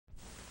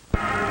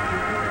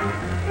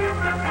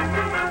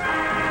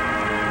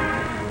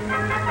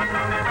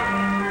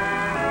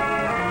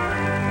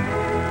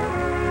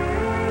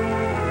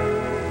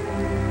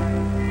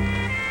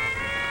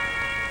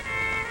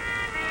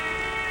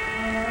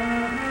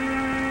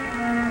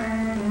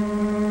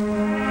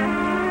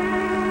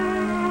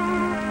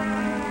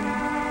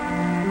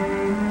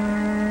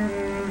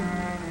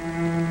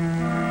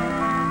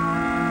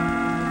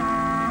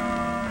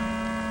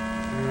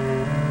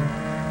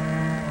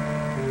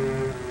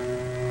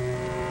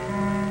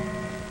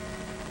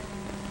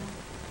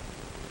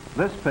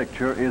This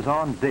picture is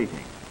on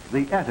dating,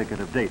 the etiquette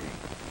of dating.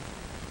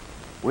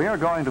 We are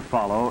going to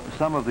follow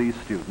some of these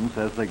students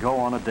as they go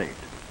on a date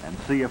and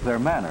see if their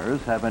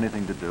manners have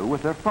anything to do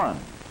with their fun.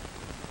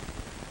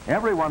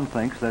 Everyone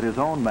thinks that his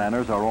own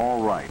manners are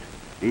all right,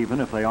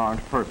 even if they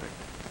aren't perfect,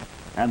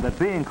 and that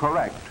being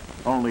correct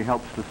only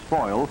helps to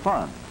spoil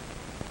fun.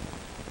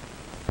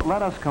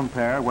 Let us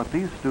compare what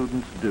these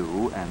students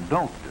do and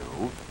don't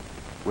do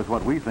with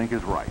what we think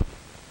is right.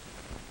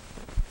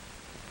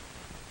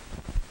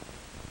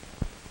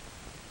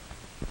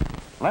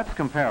 Let's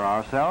compare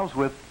ourselves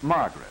with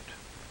Margaret,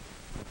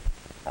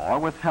 or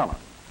with Helen,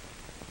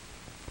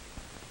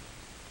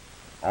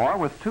 or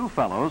with two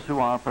fellows who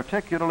are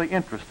particularly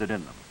interested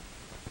in them.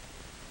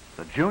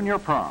 The junior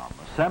prom,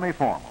 a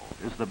semi-formal,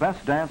 is the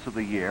best dance of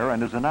the year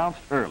and is announced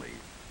early.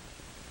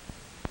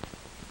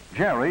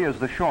 Jerry is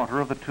the shorter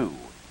of the two.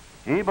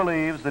 He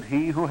believes that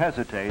he who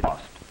hesitates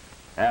lost,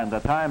 and the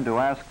time to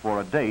ask for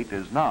a date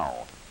is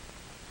now.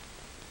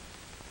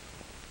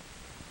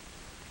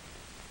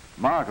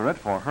 Margaret,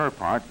 for her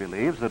part,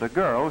 believes that a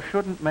girl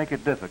shouldn't make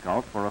it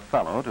difficult for a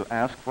fellow to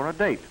ask for a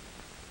date.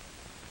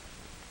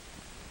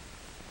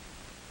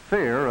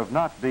 Fear of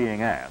not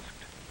being asked,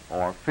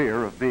 or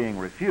fear of being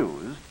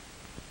refused,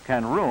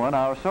 can ruin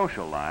our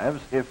social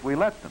lives if we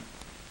let them.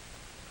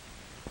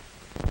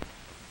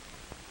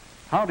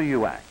 How do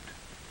you act?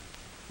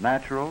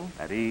 Natural,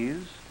 at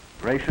ease,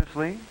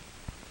 graciously?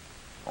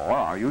 Or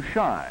are you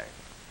shy?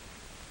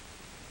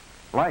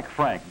 Like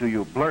Frank, do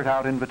you blurt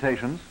out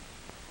invitations?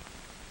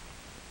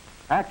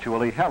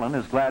 Actually, Helen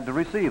is glad to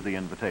receive the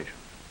invitation,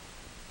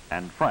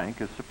 and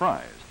Frank is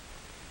surprised.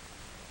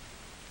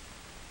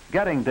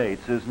 Getting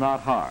dates is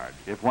not hard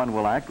if one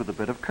will act with a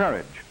bit of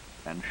courage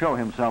and show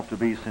himself to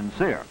be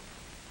sincere.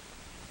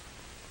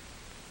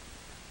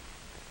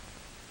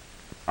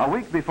 A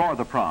week before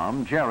the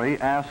prom, Jerry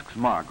asks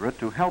Margaret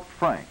to help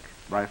Frank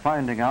by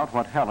finding out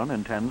what Helen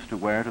intends to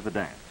wear to the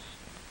dance.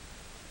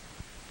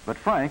 But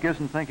Frank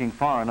isn't thinking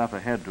far enough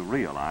ahead to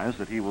realize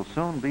that he will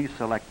soon be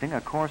selecting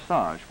a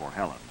corsage for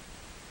Helen,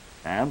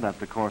 and that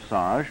the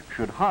corsage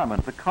should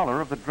harmonize the color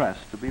of the dress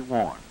to be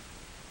worn.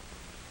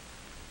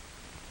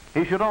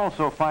 He should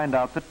also find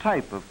out the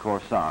type of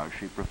corsage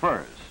she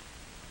prefers.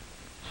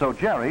 So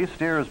Jerry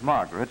steers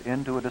Margaret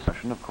into a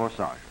discussion of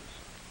corsages.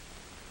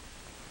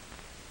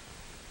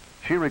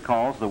 She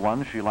recalls the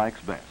ones she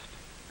likes best: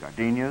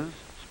 gardenias,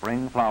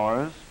 spring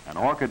flowers, an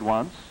orchid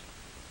once,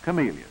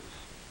 camellias.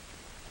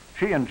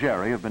 She and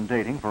Jerry have been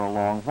dating for a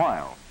long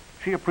while.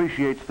 She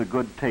appreciates the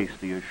good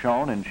taste he has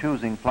shown in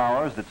choosing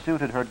flowers that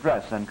suited her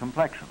dress and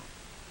complexion.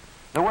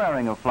 The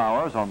wearing of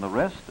flowers on the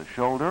wrist, the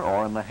shoulder,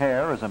 or in the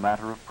hair is a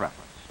matter of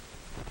preference.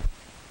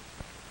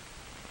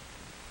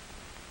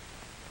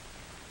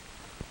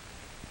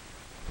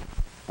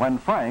 When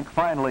Frank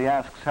finally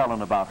asks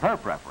Helen about her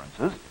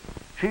preferences,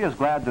 she is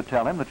glad to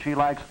tell him that she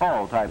likes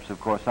all types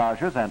of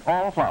corsages and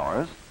all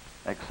flowers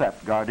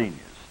except gardenias.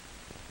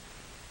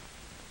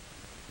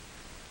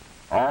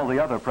 All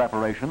the other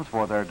preparations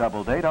for their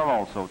double date are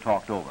also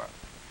talked over.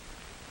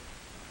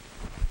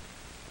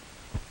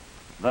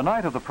 The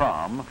night of the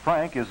prom,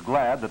 Frank is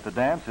glad that the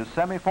dance is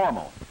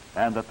semi-formal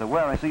and that the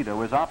wearing tuxedo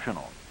is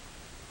optional.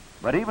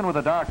 But even with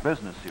a dark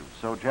business suit,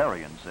 so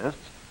Jerry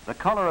insists, the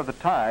color of the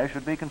tie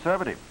should be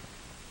conservative.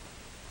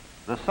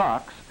 The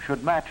socks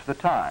should match the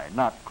tie,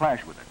 not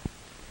clash with it.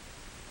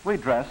 We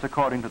dress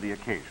according to the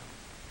occasion.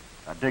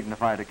 A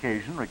dignified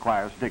occasion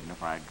requires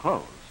dignified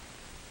clothes.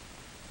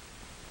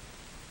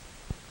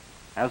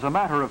 As a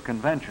matter of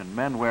convention,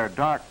 men wear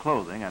dark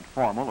clothing at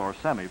formal or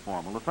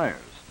semi-formal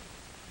affairs.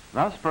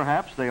 Thus,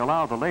 perhaps they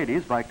allow the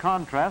ladies, by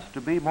contrast,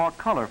 to be more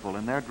colorful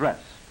in their dress.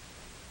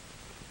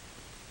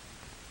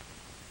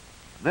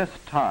 This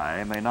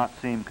tie may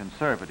not seem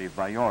conservative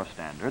by your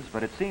standards,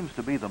 but it seems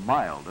to be the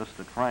mildest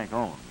that Frank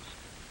owns.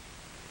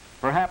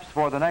 Perhaps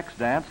for the next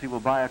dance he will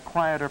buy a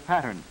quieter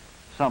pattern,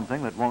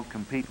 something that won't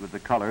compete with the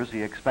colors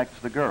he expects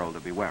the girl to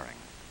be wearing.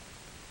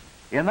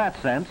 In that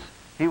sense,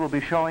 he will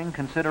be showing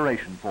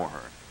consideration for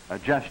her, a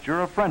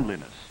gesture of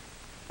friendliness.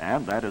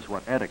 And that is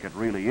what etiquette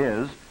really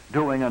is,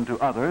 doing unto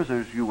others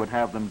as you would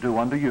have them do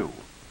unto you.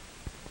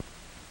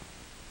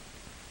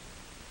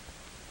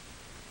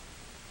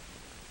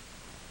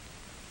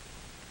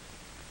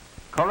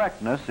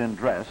 Correctness in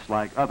dress,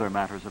 like other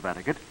matters of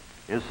etiquette,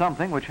 is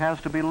something which has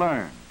to be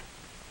learned.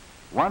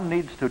 One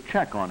needs to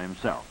check on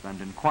himself and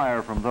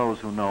inquire from those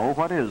who know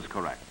what is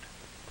correct.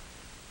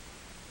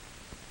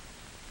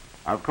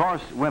 Of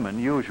course, women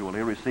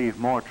usually receive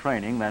more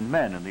training than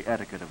men in the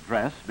etiquette of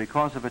dress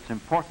because of its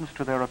importance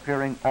to their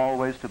appearing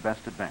always to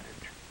best advantage.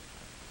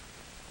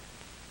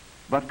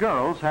 But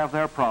girls have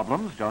their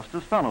problems just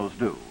as fellows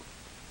do,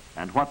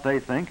 and what they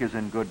think is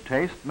in good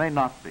taste may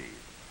not be.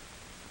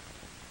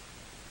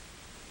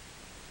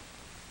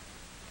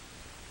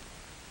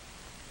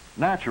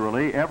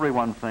 Naturally,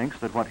 everyone thinks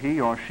that what he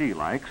or she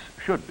likes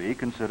should be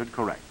considered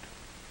correct.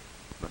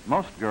 But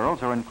most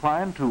girls are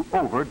inclined to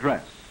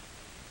overdress.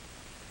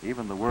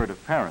 Even the word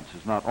of parents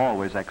is not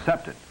always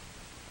accepted.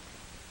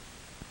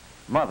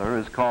 Mother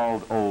is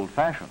called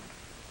old-fashioned.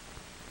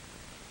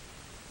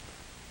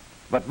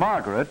 But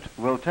Margaret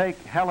will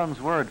take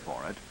Helen's word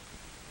for it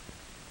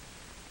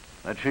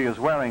that she is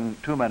wearing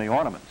too many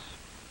ornaments.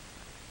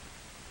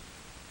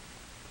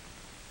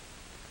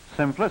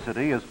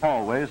 Simplicity is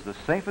always the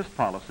safest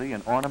policy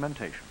in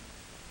ornamentation.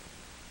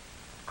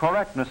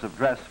 Correctness of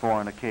dress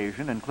for an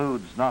occasion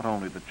includes not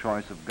only the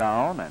choice of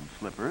gown and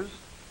slippers,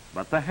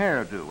 but the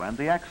hairdo and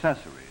the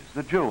accessories,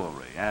 the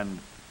jewelry, and,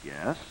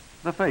 yes,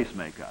 the face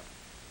makeup.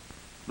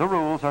 The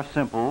rules are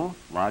simple,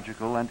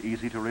 logical, and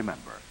easy to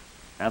remember,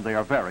 and they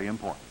are very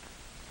important.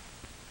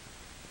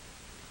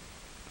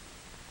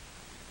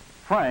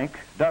 Frank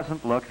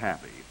doesn't look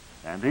happy,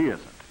 and he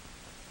isn't.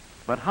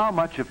 But how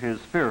much of his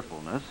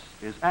fearfulness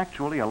is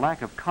actually a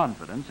lack of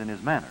confidence in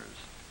his manners?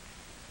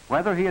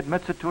 Whether he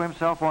admits it to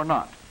himself or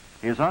not,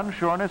 his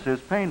unsureness is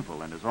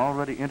painful and is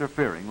already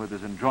interfering with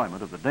his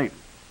enjoyment of the date.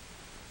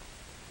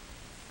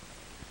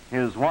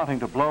 His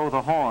wanting to blow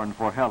the horn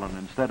for Helen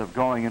instead of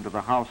going into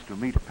the house to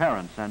meet her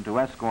parents and to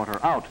escort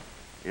her out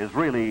is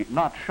really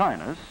not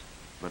shyness,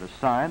 but a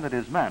sign that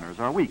his manners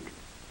are weak.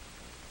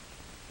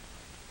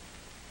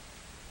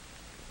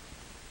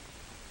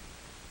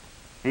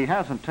 He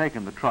hasn't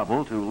taken the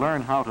trouble to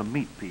learn how to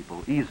meet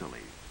people easily.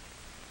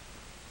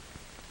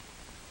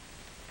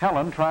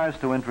 Helen tries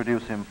to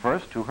introduce him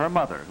first to her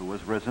mother, who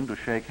has risen to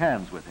shake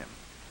hands with him.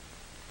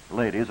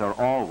 Ladies are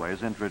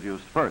always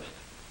introduced first,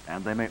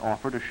 and they may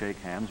offer to shake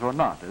hands or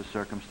not as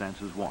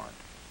circumstances warrant.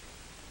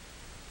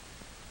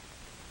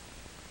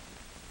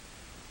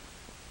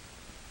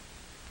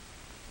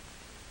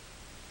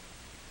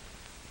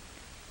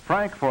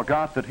 Frank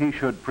forgot that he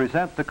should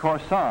present the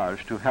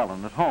corsage to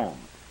Helen at home,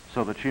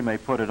 so that she may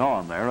put it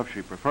on there if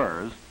she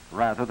prefers,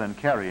 rather than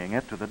carrying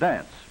it to the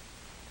dance.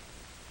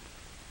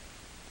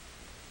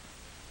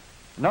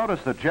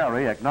 Notice that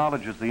Jerry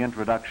acknowledges the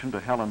introduction to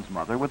Helen's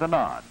mother with a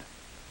nod,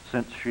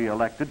 since she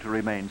elected to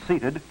remain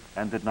seated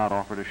and did not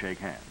offer to shake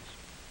hands.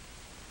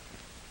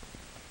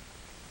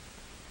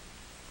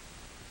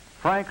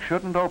 Frank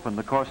shouldn't open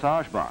the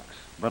corsage box,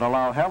 but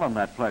allow Helen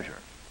that pleasure.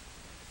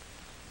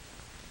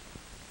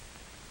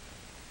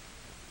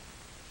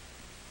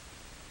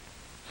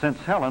 Since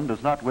Helen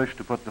does not wish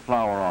to put the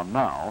flower on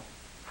now,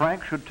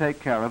 Frank should take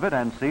care of it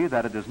and see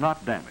that it is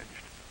not damaged.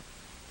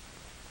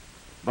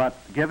 But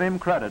give him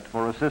credit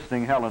for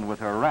assisting Helen with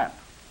her wrap.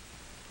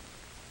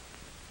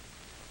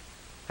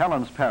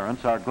 Helen's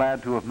parents are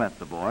glad to have met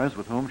the boys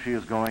with whom she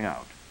is going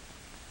out.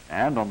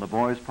 And on the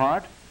boys'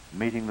 part,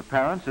 meeting the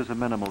parents is a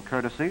minimal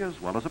courtesy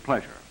as well as a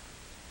pleasure.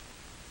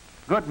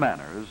 Good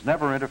manners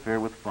never interfere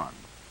with fun.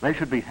 They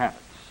should be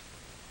habits.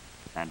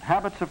 And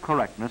habits of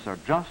correctness are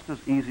just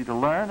as easy to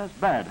learn as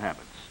bad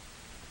habits.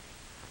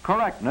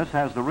 Correctness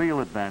has the real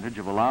advantage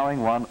of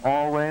allowing one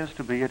always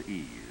to be at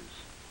ease.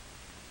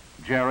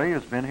 Jerry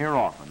has been here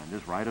often and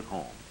is right at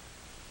home.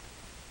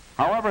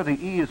 However,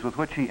 the ease with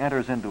which he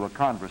enters into a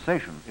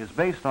conversation is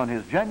based on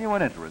his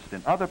genuine interest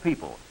in other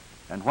people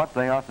and what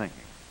they are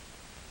thinking.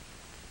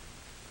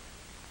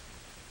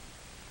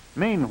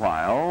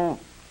 Meanwhile,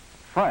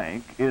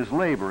 Frank is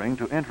laboring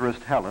to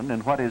interest Helen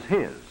in what is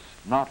his,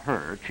 not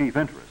her, chief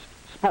interest.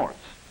 Sports.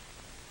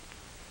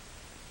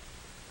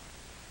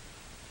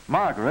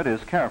 Margaret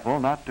is careful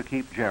not to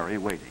keep Jerry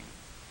waiting.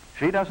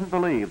 She doesn't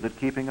believe that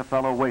keeping a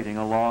fellow waiting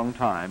a long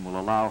time will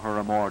allow her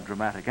a more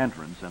dramatic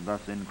entrance and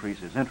thus increase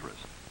his interest.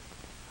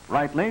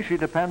 Rightly, she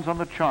depends on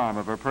the charm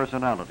of her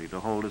personality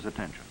to hold his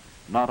attention,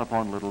 not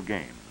upon little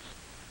games,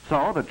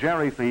 so that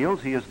Jerry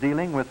feels he is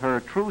dealing with her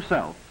true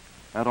self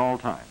at all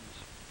times.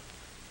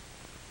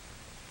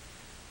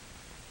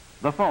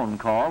 The phone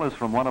call is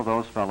from one of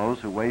those fellows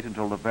who wait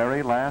until the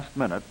very last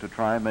minute to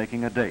try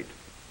making a date.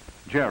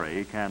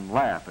 Jerry can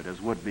laugh at his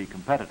would-be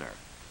competitor.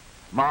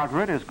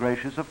 Margaret is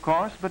gracious, of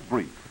course, but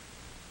brief.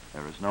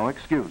 There is no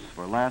excuse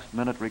for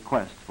last-minute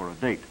requests for a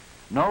date.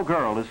 No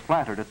girl is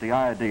flattered at the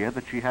idea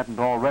that she hadn't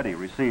already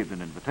received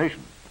an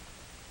invitation.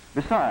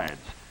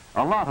 Besides,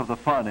 a lot of the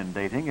fun in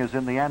dating is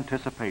in the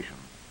anticipation.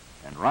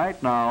 And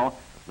right now,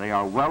 they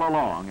are well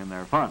along in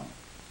their fun.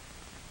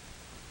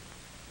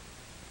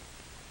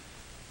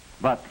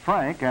 But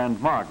Frank and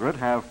Margaret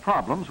have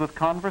problems with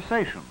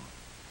conversation.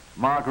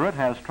 Margaret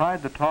has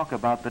tried to talk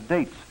about the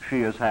dates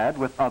she has had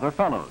with other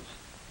fellows.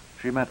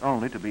 She meant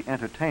only to be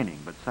entertaining,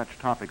 but such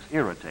topics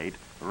irritate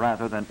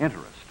rather than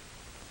interest.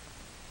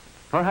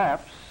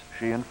 Perhaps,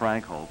 she and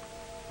Frank hope,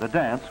 the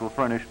dance will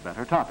furnish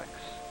better topics.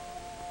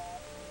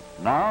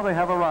 Now they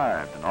have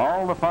arrived, and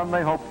all the fun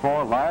they hoped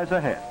for lies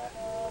ahead.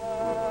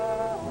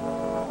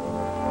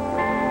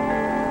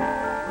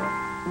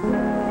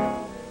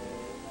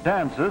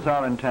 Dances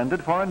are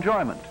intended for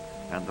enjoyment,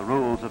 and the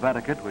rules of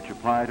etiquette which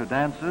apply to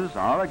dances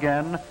are,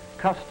 again,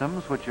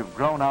 customs which have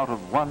grown out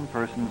of one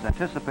person's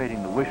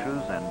anticipating the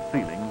wishes and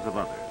feelings of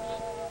others.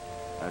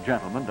 A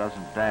gentleman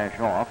doesn't dash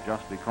off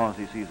just because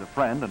he sees a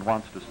friend and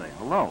wants to say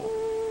hello.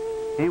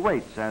 He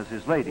waits as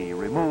his lady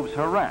removes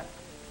her wrap.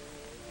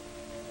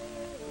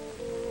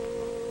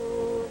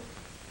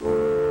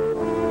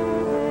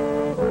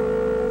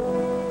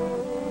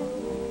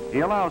 He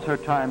allows her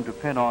time to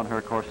pin on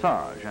her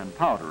corsage and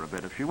powder a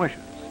bit if she wishes.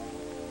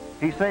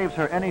 He saves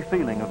her any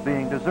feeling of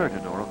being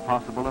deserted or of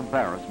possible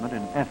embarrassment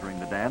in entering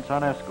the dance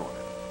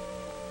unescorted.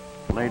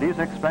 Ladies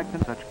expect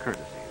such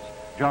courtesies,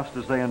 just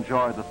as they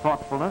enjoy the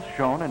thoughtfulness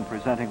shown in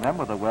presenting them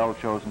with a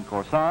well-chosen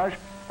corsage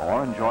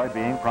or enjoy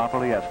being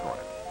properly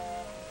escorted.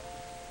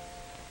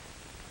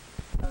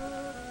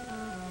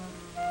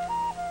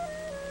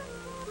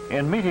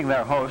 In meeting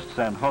their hosts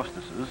and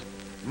hostesses,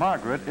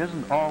 Margaret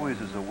isn't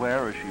always as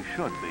aware as she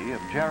should be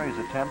of Jerry's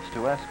attempts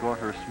to escort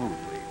her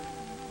smoothly.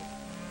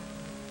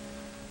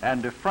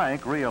 And if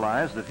Frank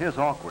realized that his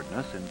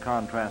awkwardness, in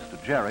contrast to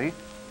Jerry,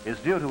 is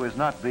due to his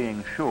not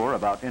being sure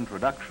about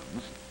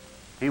introductions,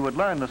 he would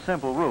learn the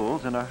simple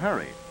rules in a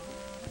hurry.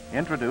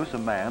 Introduce a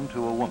man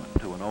to a woman,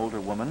 to an older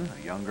woman,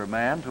 a younger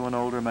man to an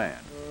older man.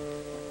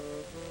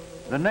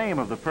 The name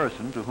of the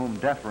person to whom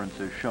deference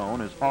is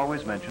shown is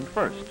always mentioned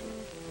first.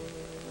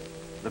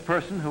 The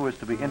person who is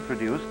to be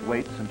introduced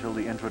waits until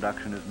the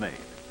introduction is made,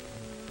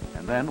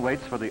 and then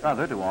waits for the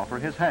other to offer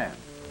his hand.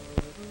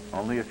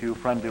 Only a few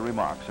friendly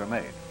remarks are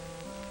made.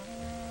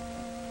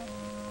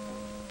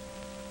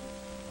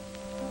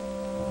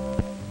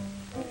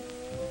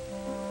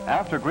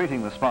 After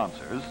greeting the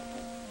sponsors,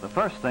 the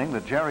first thing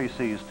that Jerry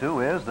sees to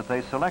is that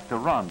they select a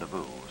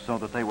rendezvous so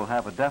that they will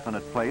have a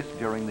definite place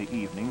during the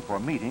evening for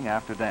meeting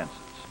after dances.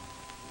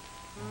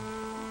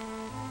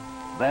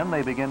 Then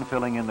they begin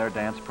filling in their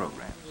dance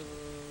programs.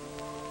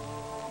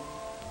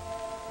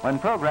 When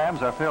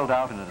programs are filled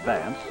out in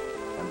advance,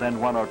 and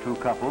then one or two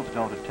couples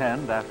don't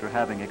attend after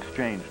having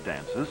exchanged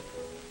dances,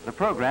 the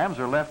programs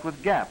are left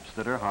with gaps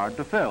that are hard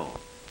to fill.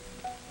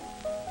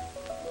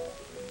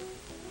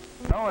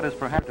 So it is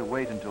perhaps to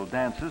wait until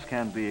dances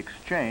can be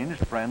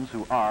exchanged, friends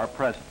who are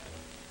present.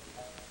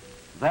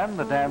 Then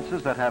the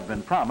dances that have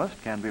been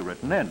promised can be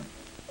written in.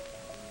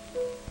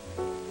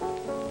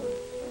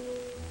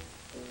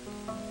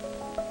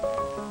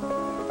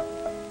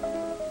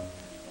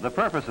 The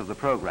purpose of the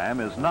program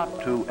is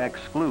not to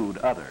exclude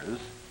others,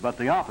 but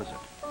the opposite,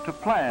 to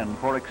plan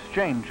for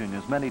exchanging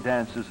as many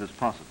dances as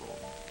possible.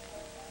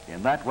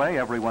 In that way,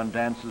 everyone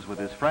dances with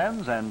his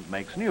friends and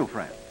makes new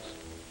friends.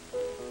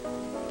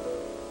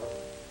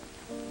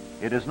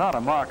 It is not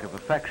a mark of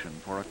affection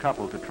for a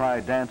couple to try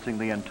dancing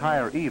the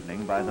entire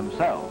evening by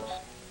themselves.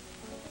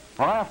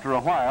 For after a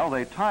while,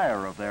 they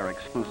tire of their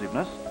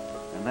exclusiveness,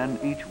 and then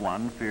each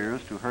one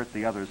fears to hurt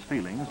the other's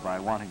feelings by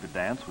wanting to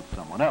dance with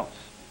someone else.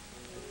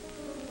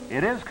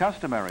 It is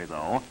customary,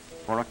 though,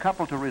 for a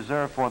couple to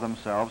reserve for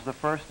themselves the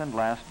first and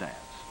last dance.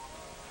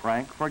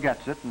 Frank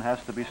forgets it and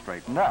has to be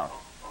straightened out.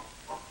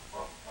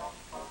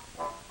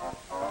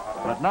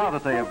 But now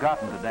that they have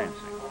gotten to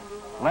dancing,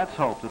 let's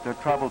hope that their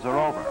troubles are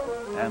over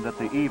and that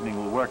the evening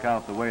will work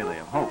out the way they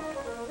have hoped.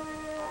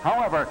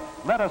 However,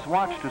 let us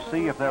watch to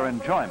see if their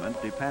enjoyment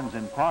depends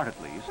in part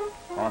at least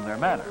on their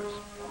manners.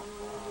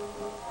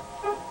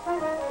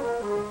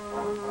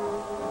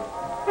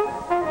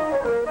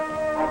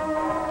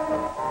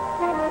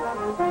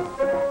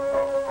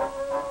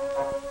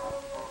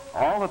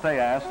 All that they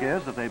ask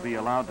is that they be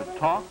allowed to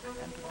talk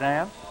and to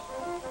dance,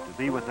 to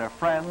be with their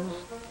friends,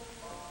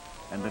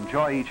 and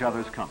enjoy each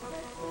other's company.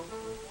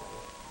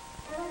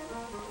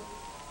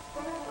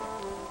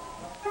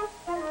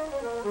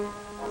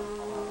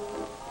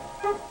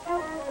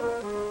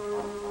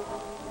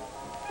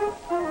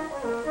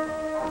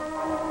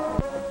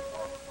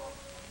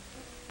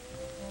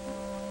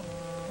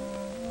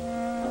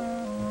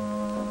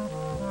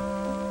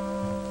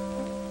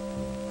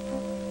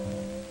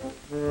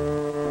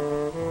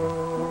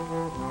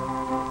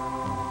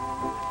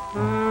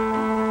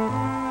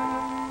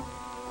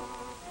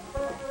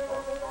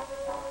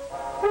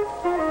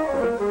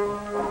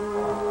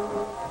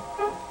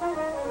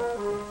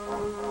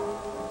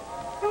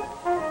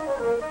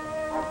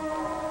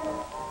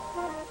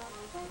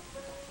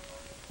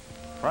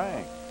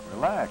 Frank,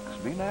 relax,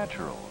 be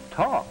natural,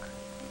 talk.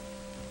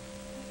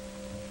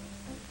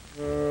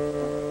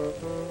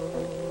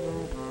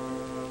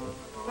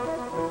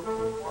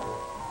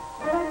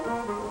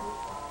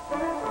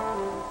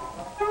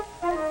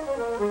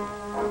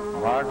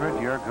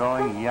 Margaret, you're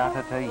going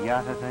yatata,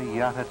 yatata,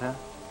 yatata.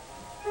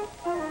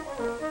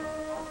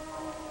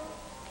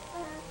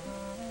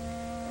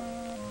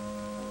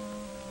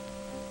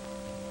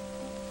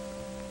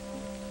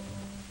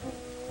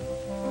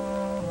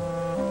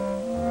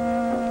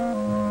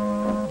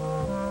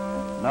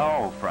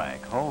 No,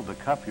 Frank, hold the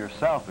cup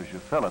yourself as you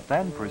fill it,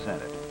 then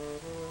present it.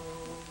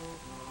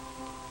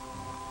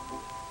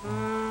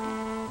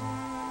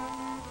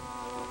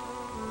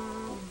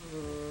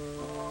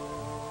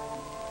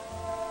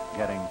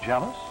 Getting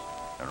jealous?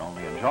 They're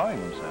only enjoying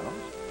themselves.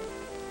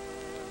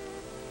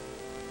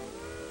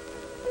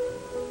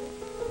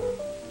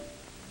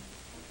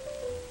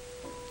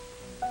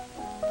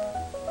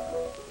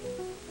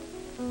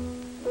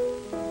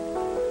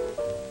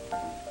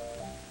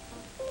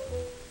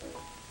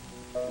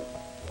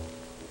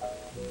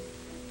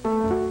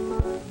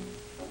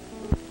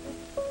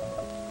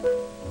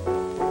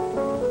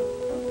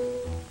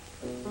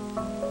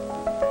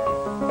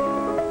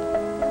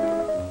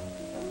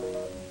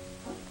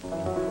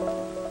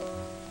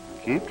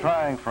 Keep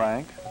trying,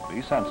 Frank.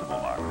 Be sensible,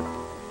 Margaret.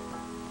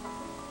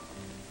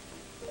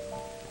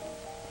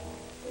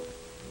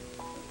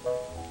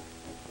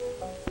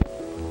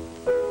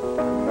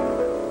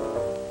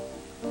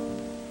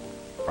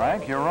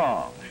 Frank, you're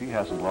wrong. She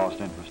hasn't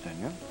lost interest in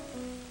you.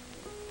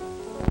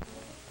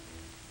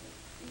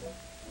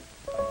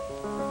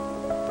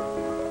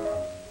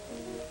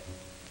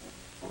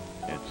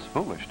 It's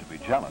foolish to be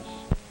jealous.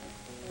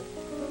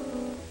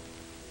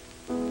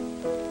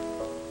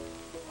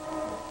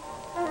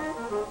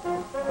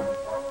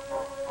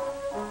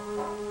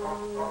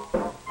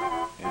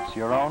 It's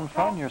your own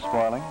fun you're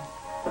spoiling.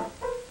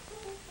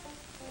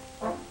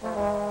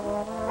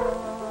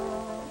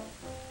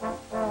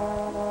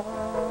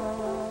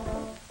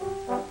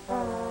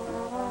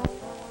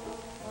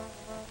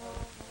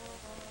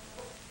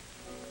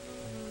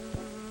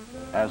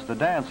 As the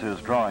dance is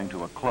drawing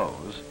to a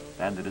close,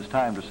 and it is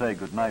time to say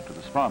goodnight to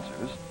the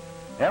sponsors,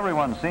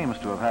 everyone seems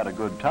to have had a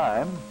good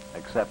time,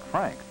 except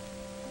Frank.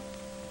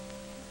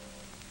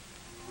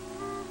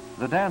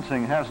 The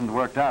dancing hasn't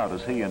worked out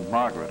as he and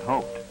Margaret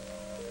hoped,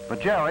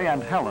 but Jerry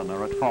and Helen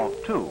are at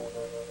fault too.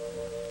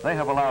 They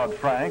have allowed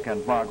Frank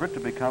and Margaret to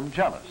become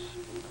jealous.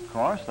 Of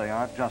course, they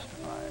aren't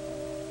justified.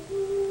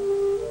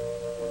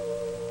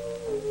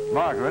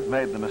 Margaret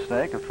made the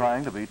mistake of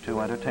trying to be too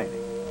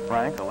entertaining.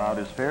 Frank allowed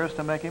his fears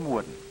to make him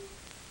wooden.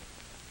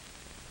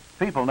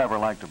 People never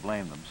like to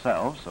blame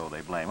themselves, so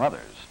they blame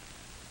others.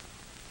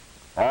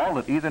 All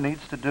that either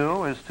needs to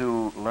do is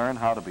to learn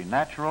how to be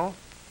natural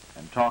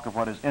and talk of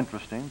what is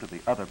interesting to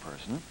the other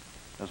person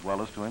as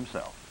well as to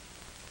himself.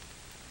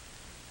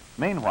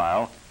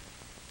 Meanwhile,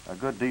 a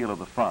good deal of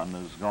the fun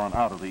has gone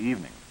out of the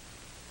evening.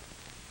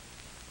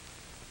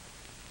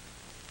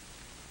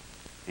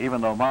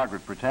 Even though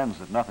Margaret pretends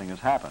that nothing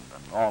has happened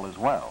and all is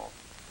well.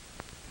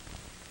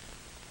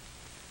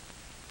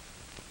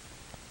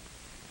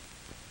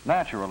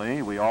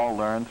 Naturally, we all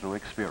learn through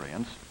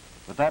experience,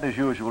 but that is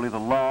usually the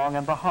long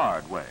and the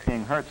hard way.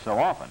 Being hurt so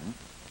often,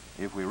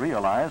 if we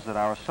realize that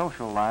our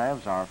social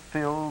lives are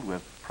filled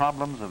with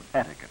problems of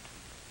etiquette,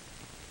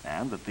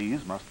 and that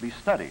these must be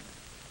studied.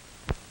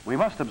 We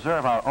must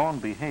observe our own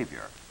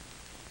behavior,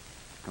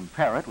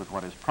 compare it with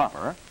what is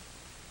proper,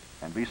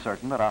 and be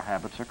certain that our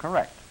habits are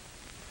correct.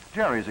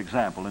 Jerry's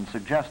example in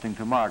suggesting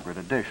to Margaret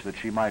a dish that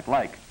she might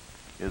like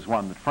is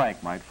one that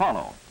Frank might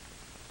follow.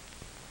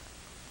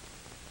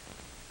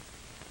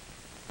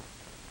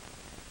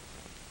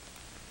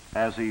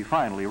 As he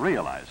finally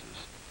realizes,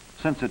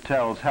 since it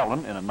tells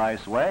Helen in a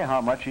nice way how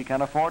much he can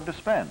afford to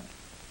spend.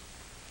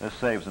 This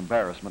saves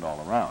embarrassment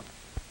all around.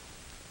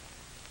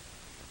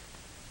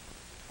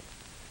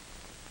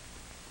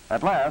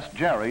 At last,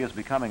 Jerry is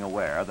becoming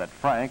aware that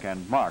Frank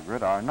and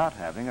Margaret are not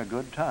having a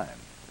good time.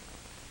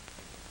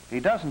 He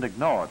doesn't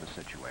ignore the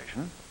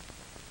situation,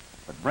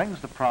 but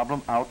brings the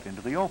problem out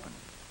into the open.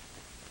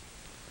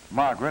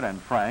 Margaret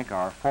and Frank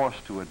are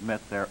forced to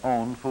admit their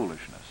own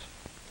foolishness.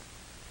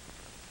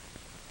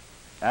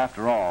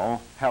 After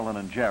all, Helen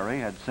and Jerry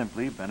had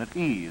simply been at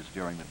ease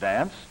during the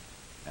dance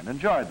and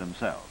enjoyed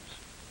themselves.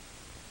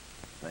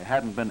 They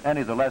hadn't been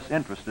any the less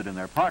interested in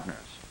their partners.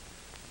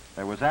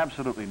 There was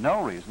absolutely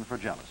no reason for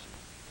jealousy.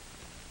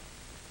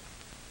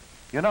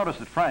 You notice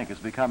that Frank is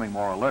becoming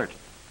more alert.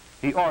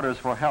 He orders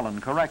for Helen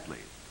correctly.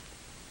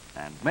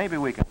 And maybe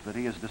we can that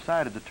he has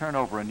decided to turn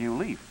over a new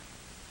leaf.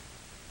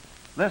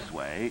 This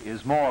way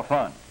is more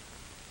fun.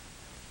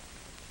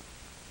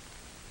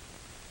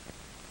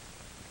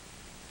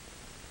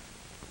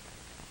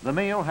 The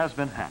meal has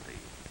been happy,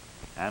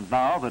 and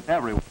now that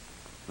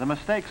the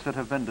mistakes that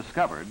have been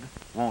discovered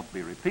won't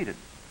be repeated,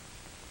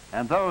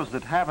 and those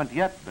that haven't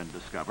yet been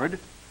discovered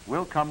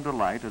will come to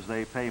light as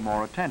they pay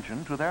more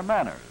attention to their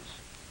manners.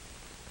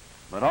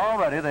 But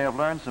already they have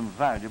learned some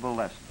valuable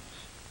lessons,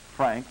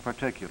 Frank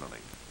particularly.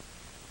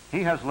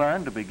 He has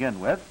learned to begin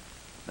with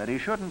that he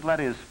shouldn't let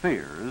his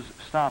fears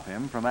stop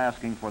him from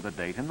asking for the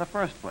date in the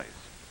first place,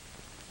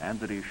 and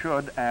that he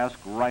should ask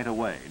right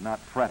away, not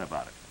fret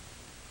about it.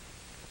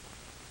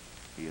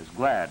 He is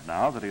glad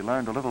now that he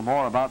learned a little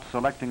more about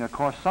selecting a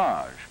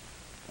corsage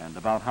and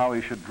about how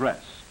he should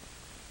dress.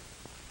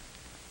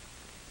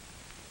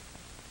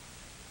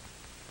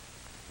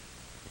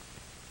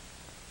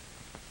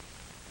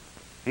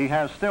 He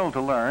has still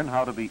to learn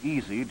how to be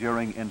easy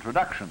during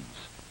introductions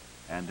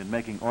and in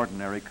making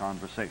ordinary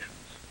conversations.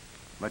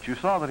 But you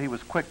saw that he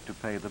was quick to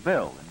pay the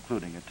bill,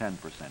 including a 10%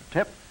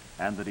 tip,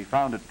 and that he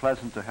found it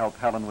pleasant to help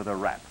Helen with her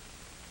wrap.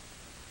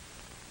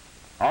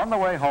 On the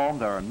way home,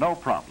 there are no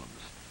problems.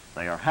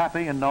 They are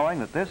happy in knowing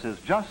that this is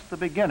just the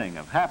beginning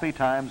of happy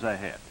times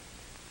ahead.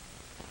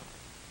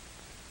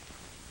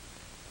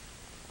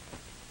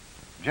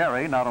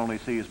 Jerry not only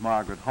sees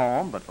Margaret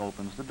home, but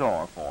opens the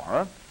door for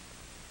her.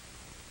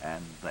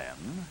 And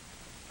then,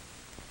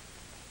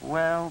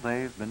 well,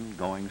 they've been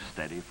going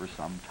steady for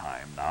some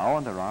time now,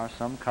 and there are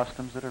some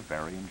customs that are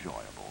very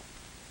enjoyable.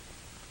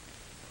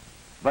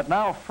 But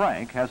now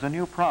Frank has a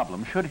new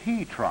problem. Should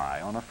he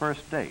try on a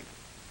first date?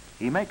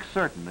 He makes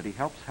certain that he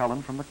helps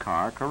Helen from the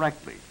car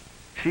correctly.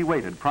 She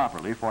waited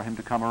properly for him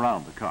to come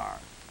around the car.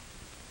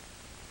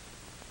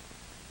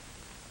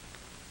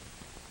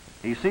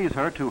 He sees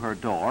her to her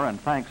door and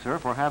thanks her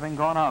for having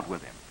gone out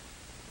with him.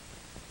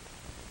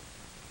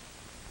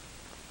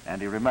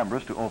 And he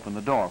remembers to open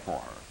the door for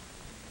her.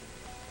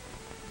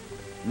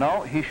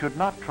 No, he should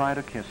not try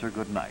to kiss her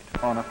goodnight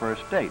on a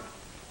first date.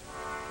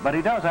 But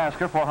he does ask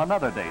her for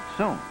another date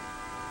soon.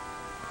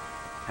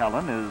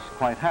 Helen is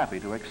quite happy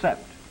to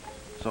accept,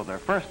 so their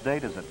first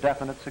date is a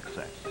definite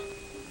success.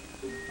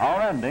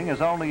 Our ending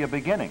is only a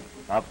beginning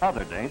of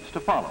other dates to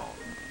follow,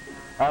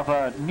 of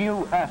a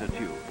new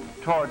attitude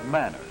toward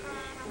manners.